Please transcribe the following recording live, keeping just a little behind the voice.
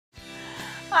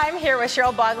I'm here with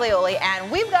Cheryl Boglioli, and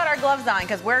we've got our gloves on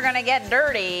because we're gonna get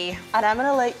dirty. And I'm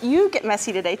gonna let you get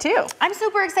messy today too. I'm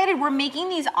super excited. We're making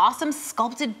these awesome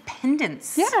sculpted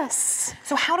pendants. Yes.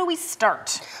 So how do we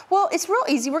start? Well, it's real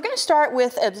easy. We're gonna start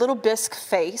with a little bisque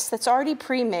face that's already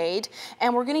pre-made,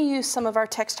 and we're gonna use some of our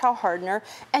textile hardener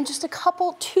and just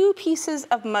two pieces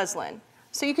of muslin.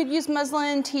 So you could use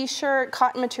muslin, t-shirt,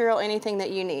 cotton material, anything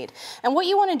that you need. And what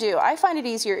you want to do, I find it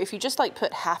easier if you just like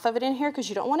put half of it in here because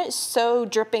you don't want it so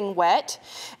dripping wet,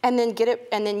 and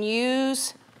then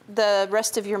use the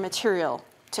rest of your material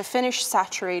to finish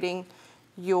saturating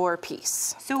your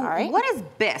piece. So what is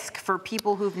bisque for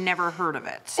people who've never heard of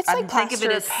it? It's like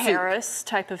plaster of Paris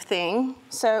type of thing.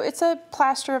 So it's a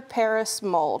plaster of Paris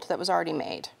mold that was already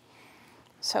made.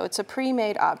 So it's a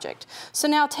pre-made object. So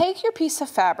now take your piece of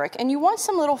fabric, and you want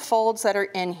some little folds that are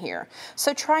in here.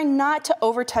 So try not to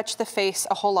overtouch the face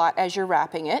a whole lot as you're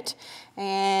wrapping it.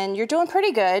 And you're doing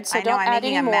pretty good, so don't add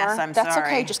any more. That's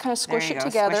okay, just kind of squish it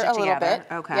together a little bit.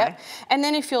 Okay. Yep. And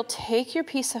then if you'll take your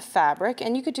piece of fabric,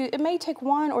 and you could do, it may take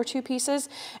 1 or 2 pieces,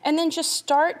 and then just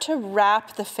start to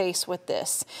wrap the face with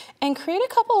this. And create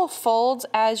a couple of folds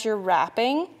as you're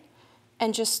wrapping,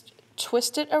 and just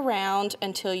twist it around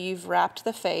until you've wrapped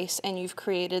the face and you've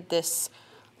created this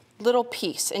little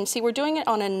piece. And see, we're doing it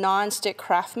on a non-stick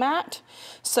craft mat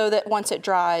so that once it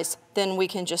dries, then we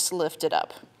can just lift it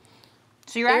up.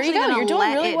 So you're actually going to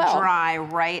let it dry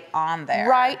right on there.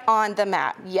 Right on the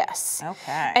mat, yes.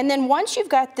 Okay. And then once you've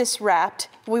got this wrapped,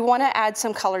 we want to add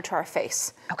some color to our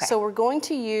face. Okay. So we're going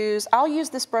to use, I'll use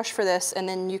this brush for this, and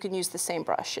then you can use the same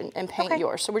brush and paint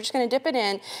yours. So we're just going to dip it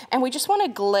in, and we just want to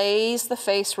glaze the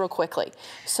face real quickly.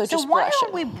 So just brush it. So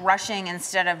why aren't we brushing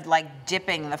instead of like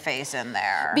dipping the face in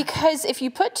there? Because if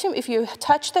you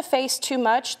touch the face too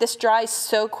much, this dries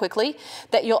so quickly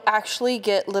that you'll actually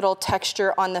get little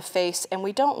texture on the face, and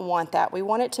we don't want that. We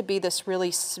want it to be this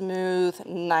really smooth,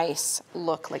 nice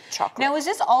look like chocolate. Now, is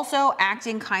this also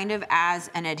acting kind of as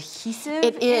an adhesive?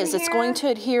 It is. It's going to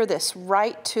adhere this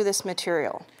right to this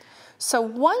material. So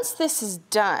once this is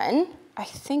done, I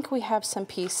think we have some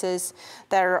pieces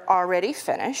that are already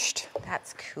finished.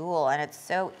 That's cool, and it's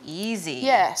so easy.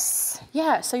 Yes,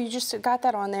 yeah, so you just got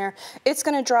that on there. It's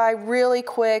gonna dry really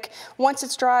quick. Once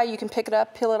it's dry, you can pick it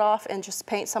up, peel it off, and just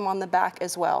paint some on the back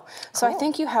as well. So I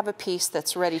think you have a piece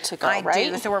that's ready to go, right? I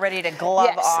do, so we're ready to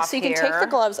glove off so you can take the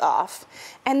gloves off.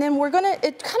 And then we're gonna,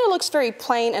 it kind of looks very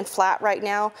plain and flat right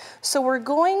now. So we're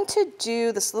going to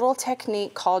do this little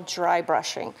technique called dry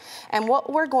brushing. And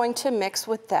what we're going to mix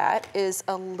with that is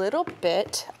a little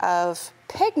bit of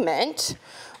pigment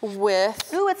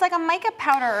with... Ooh, it's like a mica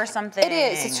powder or something. It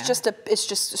is. It's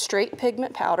just a straight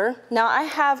pigment powder. Now I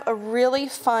have a really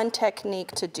fun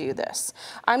technique to do this.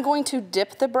 I'm going to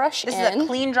dip the brush in. This is a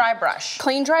clean, dry brush.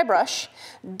 Clean, dry brush.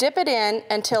 Dip it in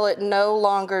until it no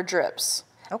longer drips.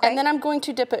 Okay. And then I'm going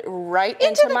to dip it right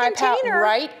into my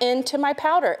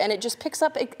powder, and it just picks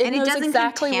up. It and knows it doesn't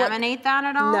exactly contaminate that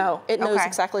at all? No, it knows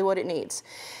exactly what it needs.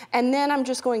 And then I'm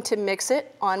just going to mix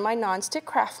it on my nonstick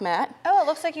craft mat. Oh, it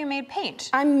looks like you made paint.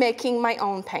 I'm making my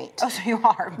own paint. Oh, so you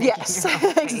are making your own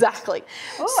paint. Exactly.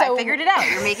 Oh, so, I figured it out.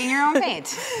 You're making your own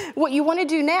paint. What you want to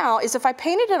do now is if I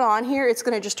painted it on here, it's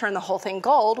going to just turn the whole thing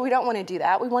gold. We don't want to do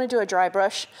that. We want to do a dry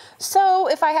brush. So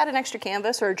if I had an extra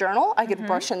canvas or a journal, I could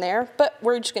brush in there, but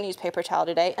we're just going to use paper towel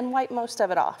today and wipe most of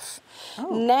it off. Oh.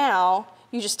 Now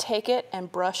you just take it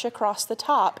and brush across the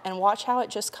top and watch how it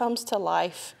just comes to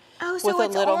life. Oh, so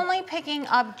it's only picking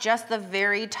up just the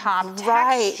very top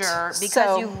texture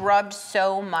because you rubbed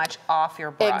so much off your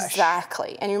brush.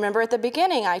 Exactly. And you remember at the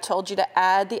beginning, I told you to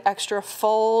add the extra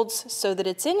folds so that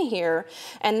it's in here,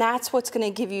 and that's what's going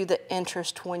to give you the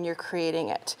interest when you're creating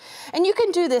it. And you can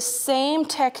do this same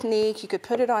technique. You could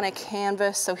put it on a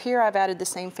canvas. So here I've added the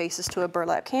same faces to a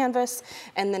burlap canvas,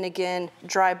 and then again,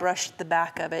 dry brush the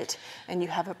back of it, and you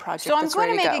have a project that's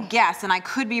ready to go. So I'm going to make a guess, and I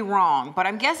could be wrong, but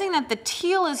I'm guessing that the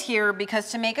teal is here because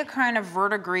to make a kind of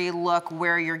verdigris look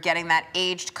where you're getting that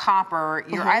aged copper,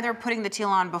 you're either putting the teal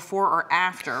on before or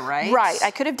after, right? Right.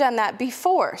 I could have done that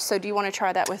before. So do you want to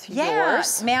try that with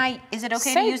yours? May I? Is it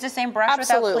okay to use the same brush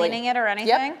without cleaning it or anything?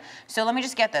 Yep. So let me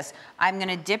just get this. I'm going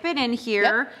to dip it in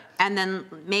here and then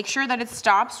make sure that it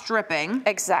stops dripping.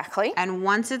 Exactly. And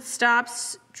once it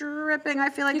stops dripping, I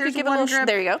feel like there's one drip.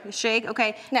 There you go. Shake.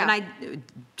 Okay. Now, and I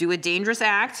do a dangerous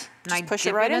act. And I push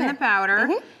dip it right in in the powder.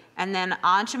 And then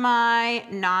onto my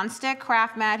non-stick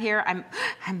craft mat here, I'm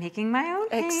making my own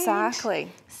paint.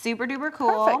 Exactly. Super duper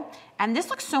cool. Perfect. And this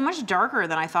looks so much darker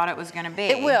than I thought it was going to be.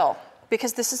 It will.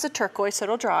 because this is a turquoise, so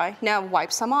it'll dry. Now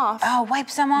wipe some off. Oh,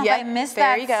 wipe some off. Yep, I missed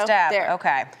there that you go. step. There.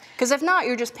 Okay. Because if not,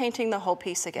 you're just painting the whole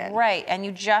piece again. Right, and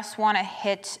you just want to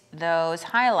hit those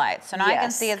highlights. So now I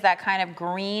can see it's that kind of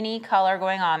greeny color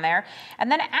going on there.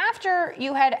 And then after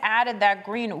you had added that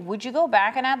green, would you go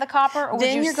back and add the copper, or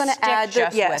then would you you're going to add the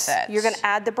just with it? You're going to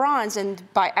add the bronze, and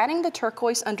by adding the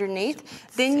turquoise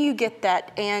underneath, then you get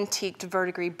that antiqued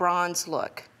verdigris bronze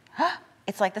look.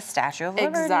 It's like the Statue of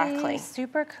Liberty. Exactly.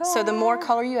 Super cool. So the more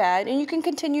color you add, and you can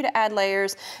continue to add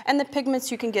layers, and the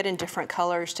pigments you can get in different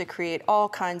colors to create all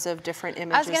kinds of different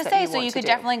images. I was going to say, so you could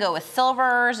definitely go with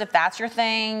silvers if that's your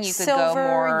thing. You could go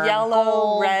more yellow,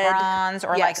 gold, red, bronze,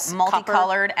 or like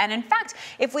multicolored. Copper. And in fact,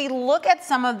 if we look at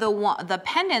some of the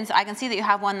pendants, I can see that you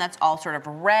have one that's all sort of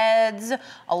reds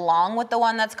along with the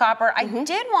one that's copper. I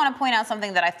did want to point out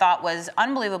something that I thought was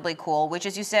unbelievably cool, which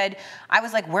is you said, I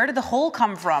was like, where did the hole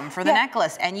come from for the necklace?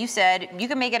 And you said you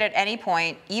can make it at any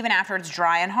point, even after it's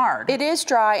dry and hard. It is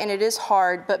dry and it is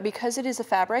hard, but because it is a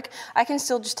fabric, I can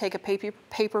still just take a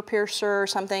paper piercer or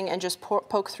something and just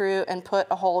poke through and put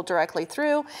a hole directly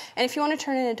through. And if you want to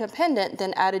turn it into a pendant,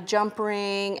 then add a jump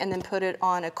ring and then put it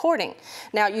on a cording.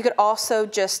 Now you could also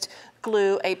just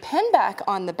glue a pin back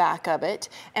on the back of it,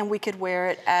 and we could wear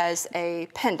it as a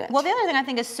pendant. Well, the other thing I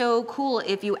think is so cool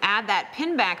if you add that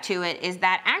pin back to it is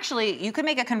that actually you could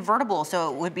make a convertible,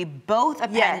 so it would be both a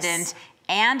pendant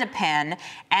and a pin.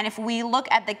 And if we look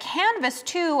at the canvas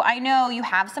too, I know you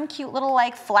have some cute little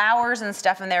like flowers and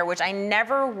stuff in there, which I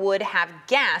never would have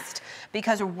guessed,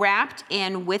 because wrapped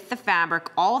in with the fabric,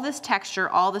 all this texture,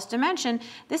 all this dimension,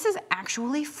 this is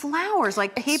actually flowers,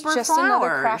 like paper flowers. It's just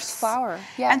another craft flower,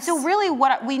 yes. And so really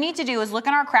what we need to do is look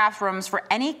in our craft rooms for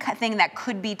anything that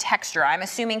could be texture. I'm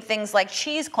assuming things like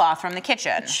cheesecloth from the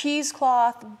kitchen.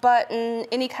 Cheesecloth, button,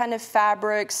 any kind of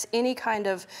fabrics, any kind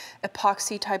of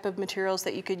epoxy type of materials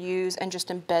that you could use, and just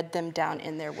embed them down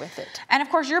in there with it. And of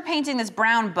course you're painting this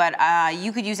brown, but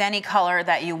you could use any color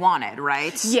that you wanted,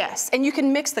 right? Yes, and you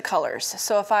can mix the colors.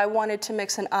 So if I wanted to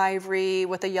mix an ivory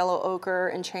with a yellow ochre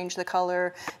and change the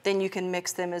color, then you can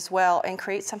mix them as well and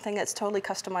create something that's totally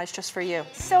customized just for you.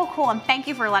 So cool, and thank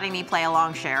you for letting me play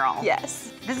along, Cheryl.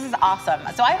 Yes. This is awesome.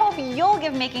 So I hope you'll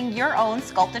give making your own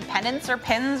sculpted pendants or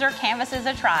pins or canvases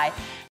a try.